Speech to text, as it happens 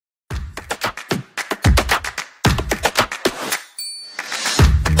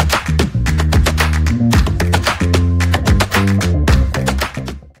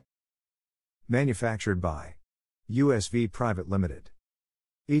Manufactured by USV Private Limited.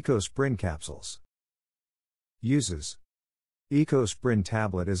 Ecosprin Capsules. Uses. Ecosprin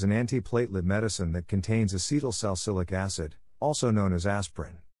tablet is an antiplatelet medicine that contains acetylsalicylic acid, also known as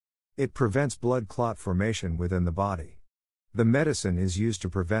aspirin. It prevents blood clot formation within the body. The medicine is used to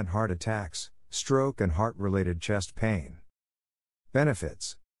prevent heart attacks, stroke and heart-related chest pain.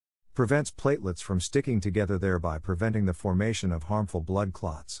 Benefits. Prevents platelets from sticking together, thereby preventing the formation of harmful blood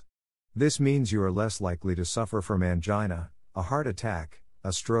clots. This means you are less likely to suffer from angina, a heart attack,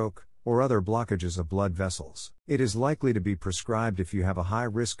 a stroke, or other blockages of blood vessels. It is likely to be prescribed if you have a high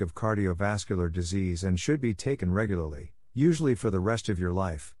risk of cardiovascular disease and should be taken regularly, usually for the rest of your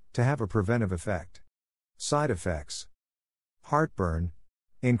life, to have a preventive effect. Side effects. Heartburn,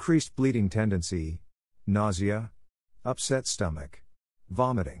 increased bleeding tendency, nausea, upset stomach,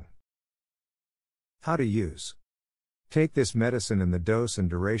 vomiting. How to use. Take this medicine in the dose and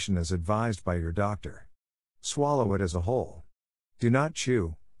duration as advised by your doctor. Swallow it as a whole. Do not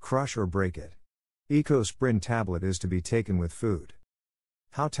chew, crush or break it. Ecosprin tablet is to be taken with food.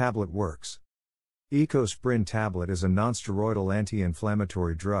 How tablet works. Ecosprin tablet is a nonsteroidal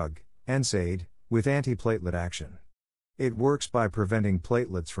anti-inflammatory drug, NSAID, with antiplatelet action. It works by preventing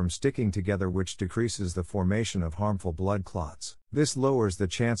platelets from sticking together, which decreases the formation of harmful blood clots. This lowers the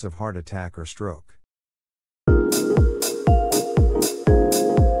chance of heart attack or stroke.